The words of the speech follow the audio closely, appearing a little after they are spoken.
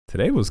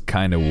Today was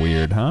kind of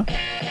weird, huh?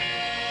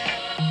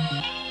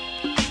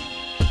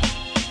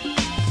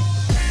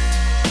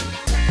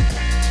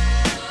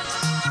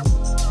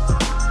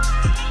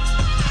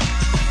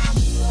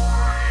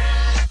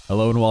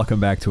 Hello and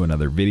welcome back to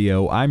another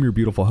video. I'm your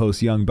beautiful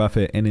host, Young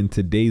Buffett, and in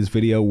today's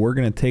video, we're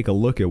going to take a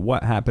look at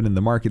what happened in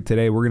the market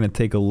today. We're going to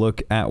take a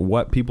look at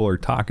what people are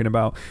talking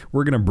about.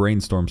 We're going to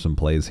brainstorm some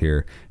plays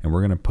here, and we're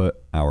going to put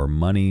our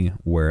money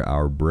where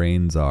our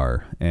brains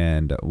are.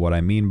 And what I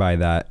mean by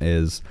that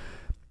is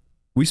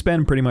we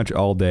spend pretty much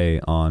all day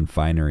on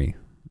Finery,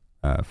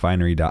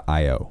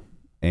 finery.io,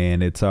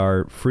 and it's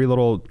our free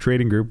little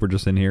trading group. We're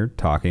just in here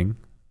talking,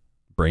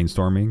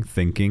 brainstorming,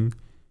 thinking,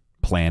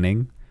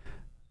 planning,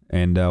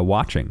 and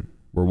watching.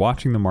 We're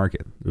watching the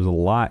market. There's a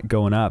lot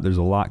going up. There's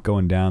a lot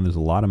going down. There's a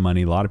lot of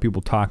money. A lot of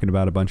people talking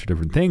about a bunch of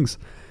different things,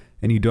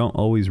 and you don't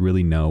always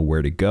really know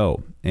where to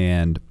go.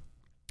 And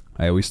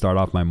I always start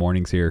off my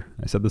mornings here.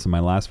 I said this in my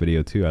last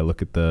video too. I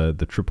look at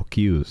the triple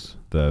Qs,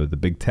 the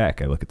big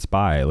tech. I look at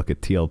SPY. I look at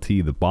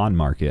TLT, the bond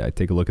market. I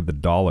take a look at the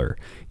dollar,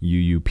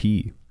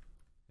 UUP.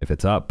 If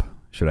it's up,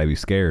 should I be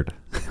scared?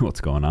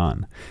 What's going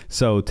on?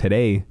 So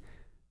today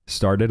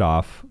started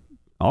off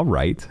all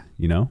right,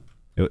 you know.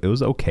 It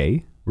was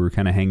okay. We were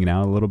kind of hanging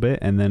out a little bit,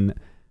 and then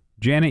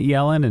Janet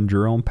Yellen and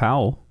Jerome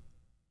Powell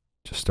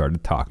just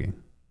started talking,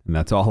 and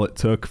that's all it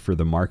took for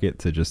the market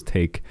to just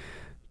take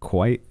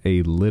quite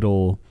a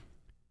little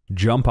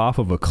jump off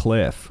of a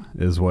cliff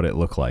is what it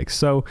looked like.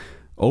 So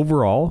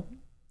overall,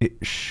 it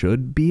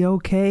should be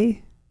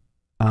okay.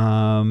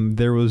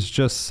 There was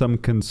just some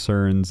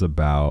concerns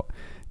about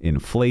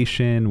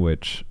inflation,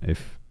 which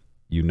if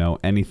you know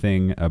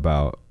anything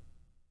about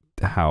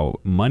how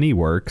money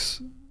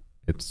works,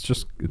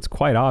 it's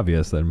quite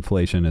obvious that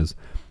inflation is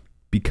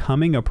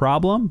becoming a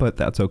problem, but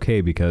that's okay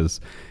because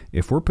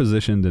if we're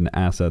positioned in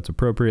assets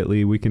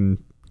appropriately, we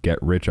can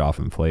get rich off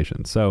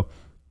inflation. So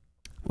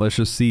let's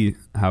just see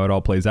how it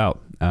all plays out.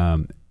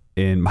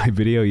 In my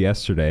video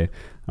yesterday,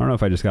 I don't know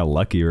if I just got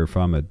lucky or if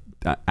I'm an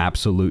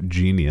absolute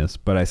genius,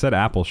 but I said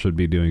Apple should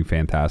be doing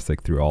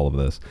fantastic through all of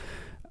this.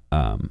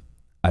 I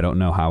don't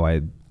know how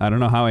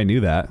I knew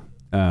that.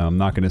 I'm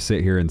not going to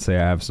sit here and say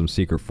I have some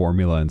secret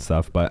formula and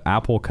stuff, but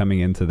Apple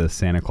coming into this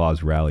Santa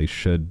Claus rally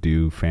should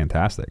do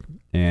fantastic.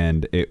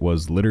 And it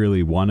was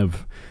literally one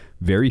of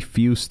very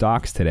few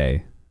stocks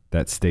today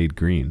that stayed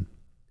green.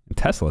 And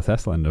Tesla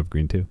ended up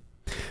green too.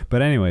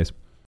 But anyways,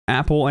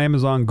 Apple,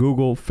 Amazon,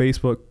 Google,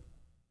 Facebook,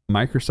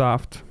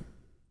 Microsoft,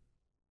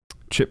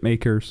 chip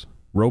makers,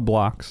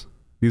 Roblox.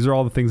 These are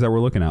all the things that we're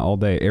looking at all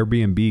day.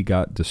 Airbnb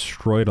got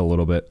destroyed a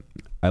little bit.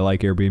 I like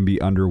Airbnb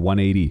under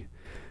 180.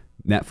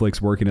 Netflix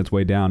working its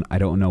way down. I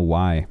don't know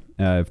why.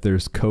 If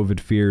there's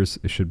COVID fears,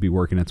 it should be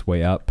working its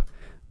way up.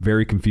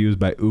 Very confused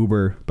by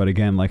Uber. But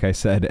again, like I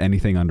said,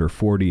 anything under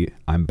 40,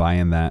 I'm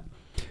buying that.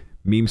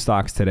 Meme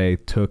stocks today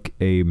took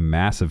a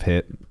massive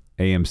hit.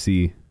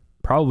 AMC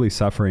probably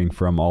suffering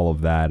from all of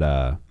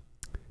that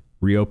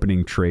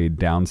reopening trade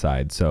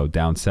downside. So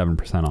down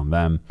 7% on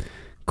them.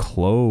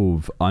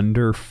 Clove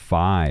under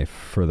 5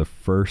 for the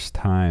first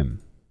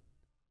time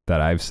that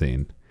I've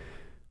seen.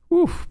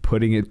 Oof,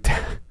 putting it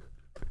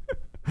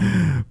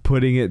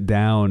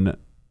down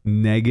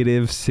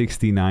negative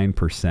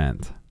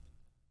 69%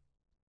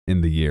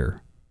 in the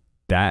year.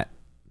 That's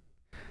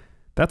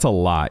a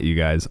lot, you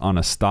guys, on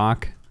a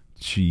stock.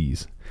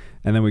 Jeez.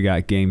 And then we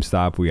got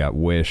GameStop, we got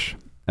Wish,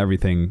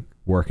 everything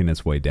working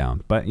its way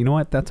down. But you know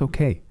what? That's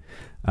okay.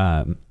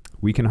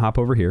 We can hop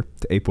over here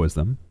to Ape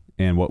Wisdom.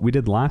 And what we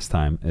did last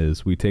time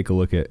is we take a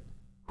look at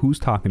who's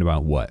talking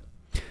about what.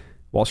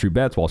 Wall Street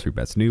Bets, Wall Street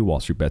Bets New, Wall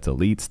Street Bets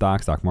Elite,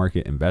 stock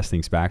market,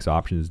 investing, SPACs,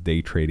 options,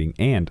 day trading,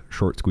 and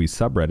short squeeze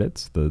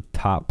subreddits, the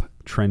top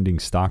trending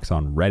stocks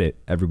on Reddit.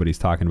 Everybody's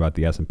talking about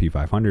the S&P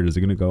 500. Is it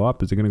going to go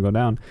up? Is it going to go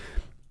down?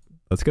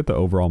 Let's get the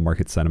overall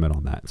market sentiment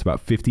on that. It's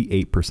about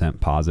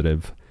 58%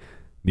 positive.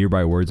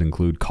 Nearby words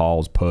include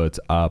calls, puts,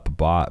 up,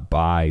 bought,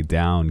 buy,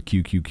 down,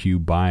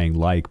 QQQ, buying,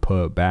 like,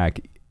 put, back,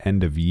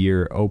 end of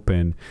year,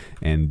 open,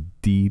 and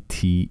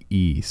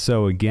DTE.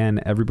 So again,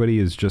 everybody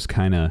is just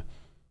kind of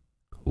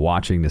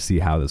watching to see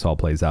how this all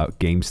plays out.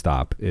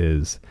 GameStop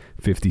is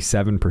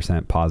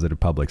 57% positive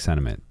public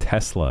sentiment.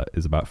 Tesla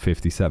is about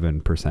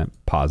 57%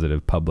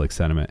 positive public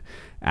sentiment.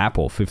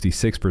 Apple,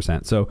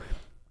 56%. So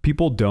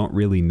people don't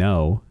really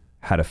know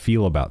how to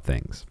feel about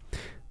things.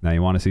 Now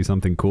you want to see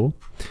something cool?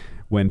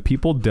 When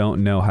people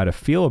don't know how to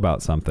feel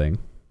about something,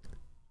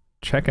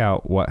 check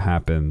out what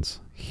happens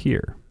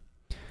here.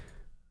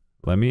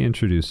 Let me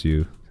introduce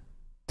you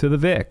to the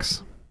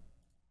VIX.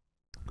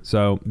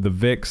 So the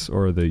VIX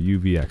or the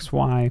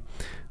UVXY,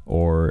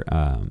 or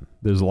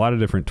there's a lot of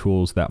different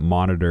tools that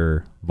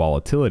monitor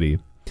volatility.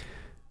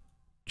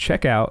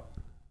 Check out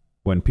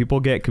when people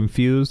get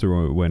confused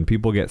or when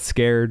people get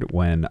scared,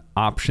 when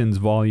options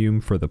volume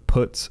for the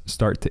puts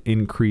start to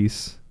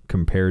increase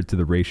compared to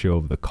the ratio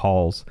of the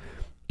calls.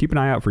 Keep an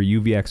eye out for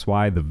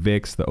UVXY, the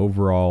VIX, the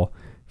overall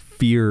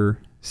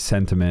fear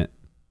sentiment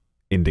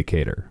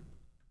indicator.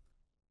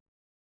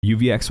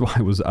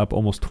 UVXY was up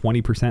almost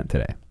 20%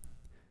 today.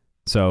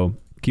 So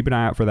keep an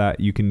eye out for that.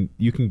 You can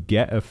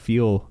get a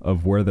feel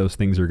of where those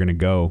things are going to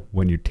go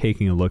when you're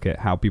taking a look at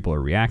how people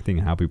are reacting,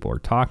 how people are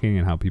talking,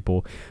 and how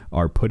people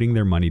are putting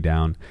their money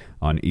down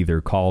on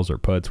either calls or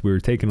puts. We were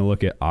taking a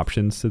look at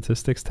option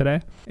statistics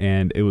today,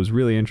 and it was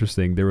really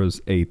interesting. There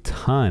was a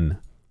ton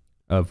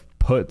of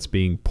puts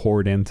being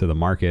poured into the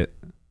market,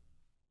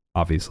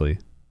 obviously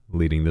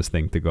leading this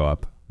thing to go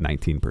up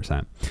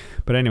 19%.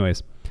 But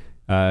anyways,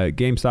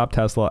 GameStop,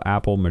 Tesla,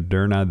 Apple,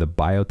 Moderna, the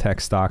biotech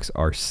stocks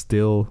are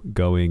still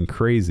going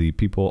crazy.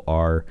 People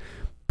are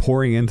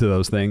pouring into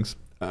those things.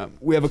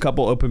 We have a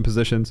couple open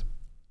positions.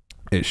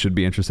 It should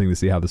be interesting to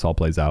see how this all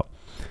plays out.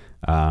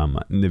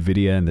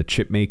 NVIDIA and the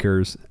chip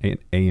makers,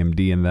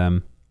 AMD and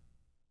them,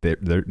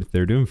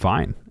 they're doing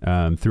fine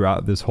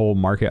throughout this whole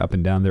market, up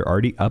and down. They're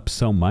already up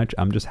so much.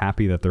 I'm just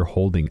happy that they're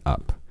holding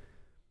up.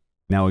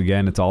 Now,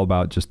 again, it's all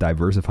about just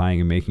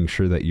diversifying and making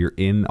sure that you're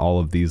in all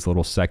of these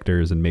little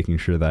sectors and making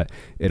sure that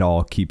it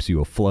all keeps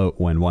you afloat.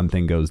 When one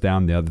thing goes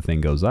down, the other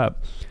thing goes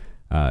up.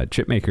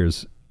 Chip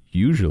makers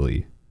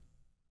usually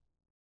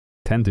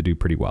tend to do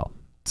pretty well.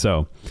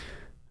 So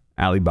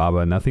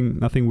Alibaba,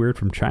 nothing weird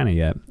from China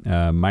yet.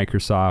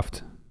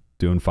 Microsoft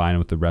doing fine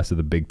with the rest of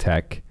the big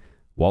tech.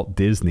 Walt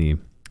Disney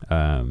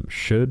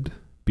should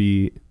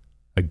be,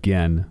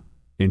 again,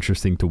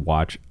 interesting to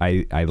watch.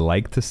 I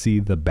like to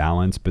see the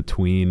balance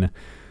between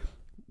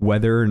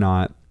whether or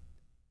not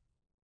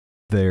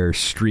their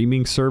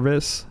streaming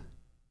service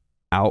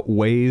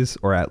outweighs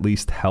or at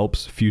least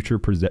helps future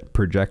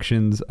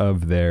projections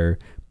of their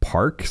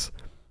parks,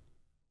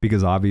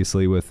 because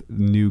obviously with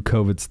new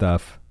COVID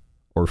stuff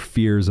or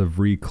fears of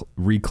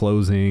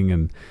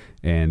reclosing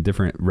and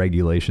different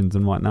regulations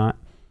and whatnot,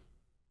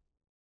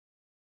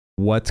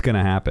 what's going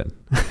to happen?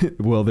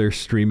 Will their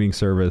streaming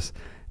service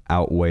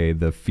outweigh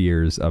the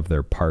fears of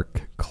their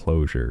park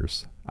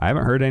closures? I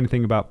haven't heard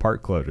anything about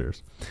park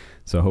closures,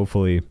 so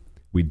hopefully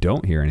we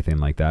don't hear anything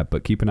like that,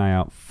 but keep an eye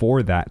out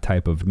for that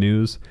type of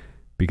news,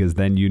 because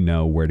then you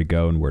know where to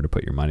go and where to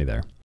put your money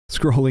there.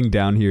 Scrolling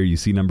down here, you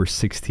see number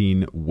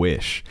 16,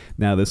 Wish.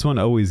 Now, this one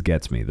always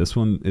gets me. This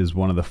one is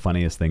one of the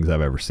funniest things I've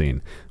ever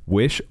seen.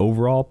 Wish,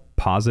 overall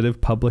positive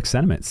public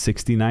sentiment,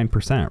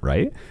 69%,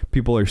 right?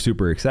 People are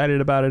super excited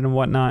about it and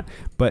whatnot,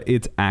 but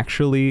it's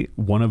actually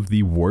one of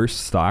the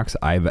worst stocks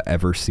I've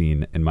ever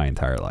seen in my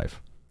entire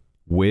life.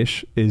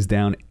 Wish is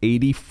down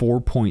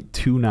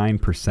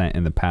 84.29%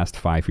 in the past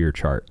 5-year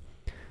chart.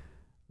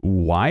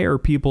 Why are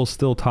people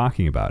still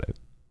talking about it?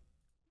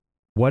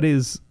 What do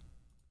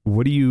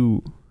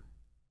you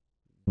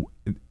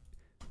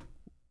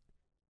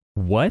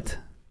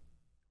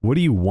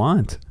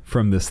want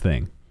from this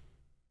thing?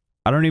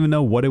 I don't even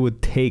know what it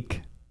would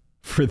take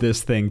for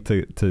this thing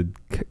to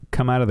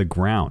come out of the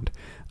ground.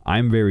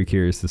 I'm very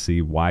curious to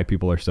see why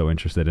people are so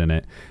interested in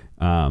it.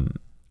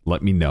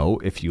 Let me know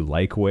if you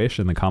like Wish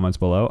in the comments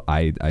below.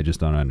 I just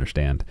don't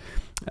understand.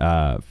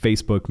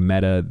 Facebook,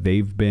 Meta,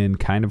 they've been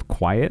kind of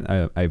quiet.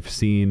 I've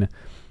seen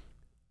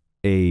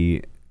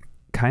a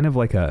kind of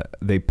like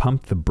they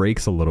pumped the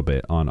brakes a little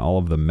bit on all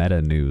of the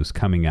Meta news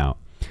coming out.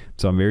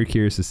 So I'm very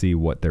curious to see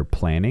what they're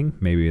planning.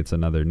 Maybe it's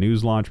another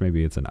news launch.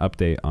 Maybe it's an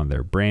update on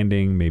their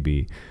branding.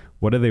 Maybe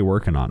what are they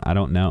working on? I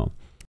don't know.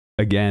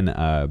 Again,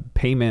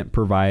 payment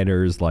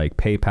providers like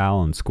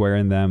PayPal and Square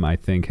and them, I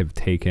think, have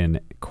taken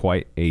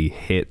quite a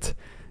hit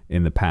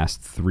in the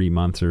past 3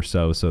 months or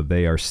so. So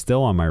they are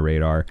still on my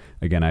radar.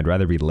 Again, I'd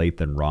rather be late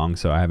than wrong.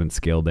 So I haven't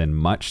scaled in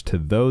much to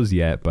those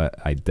yet, but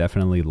I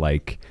definitely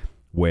like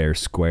where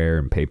Square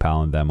and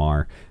PayPal and them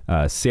are.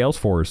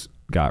 Salesforce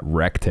got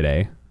wrecked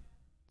today.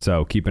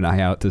 So keep an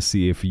eye out to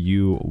see if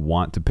you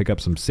want to pick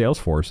up some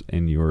Salesforce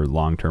in your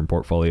long-term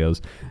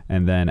portfolios.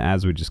 And then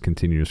as we just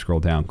continue to scroll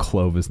down,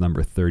 Clove is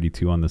number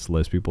 32 on this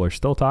list. People are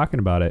still talking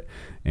about it,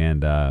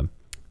 and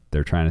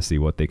they're trying to see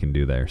what they can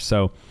do there.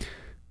 So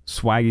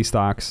swaggy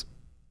stocks,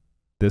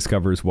 this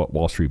covers what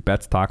Wall Street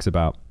Bets talks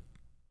about.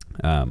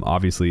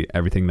 Obviously,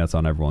 everything that's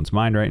on everyone's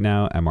mind right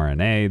now,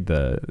 mRNA,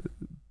 the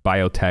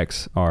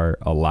biotechs are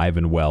alive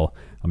and well.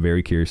 I'm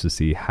very curious to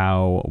see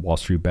how Wall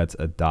Street Bets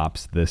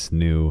adopts this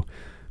new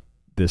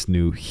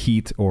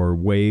heat or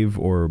wave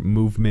or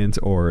movement,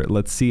 or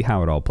let's see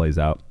how it all plays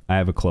out. I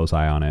have a close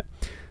eye on it.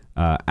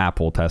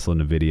 Apple, Tesla,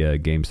 NVIDIA,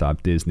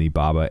 GameStop, Disney,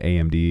 Baba,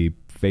 AMD,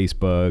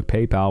 Facebook,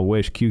 PayPal,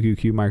 Wish,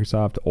 QQQ,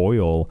 Microsoft,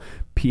 Oil,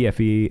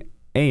 PFE,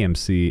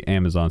 AMC,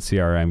 Amazon,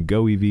 CRM,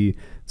 GoEV.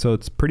 So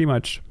it's pretty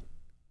much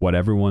what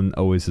everyone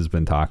always has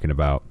been talking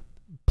about,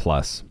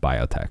 plus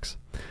biotechs.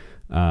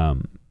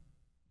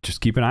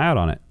 Just keep an eye out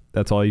on it.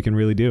 That's all you can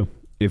really do.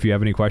 If you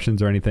have any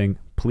questions or anything,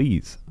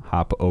 please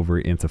hop over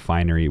into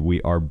Finery.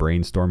 We are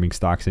brainstorming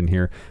stocks in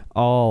here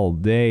all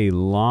day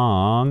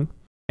long.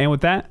 And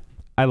with that,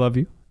 I love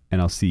you, and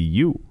I'll see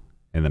you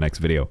in the next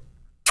video.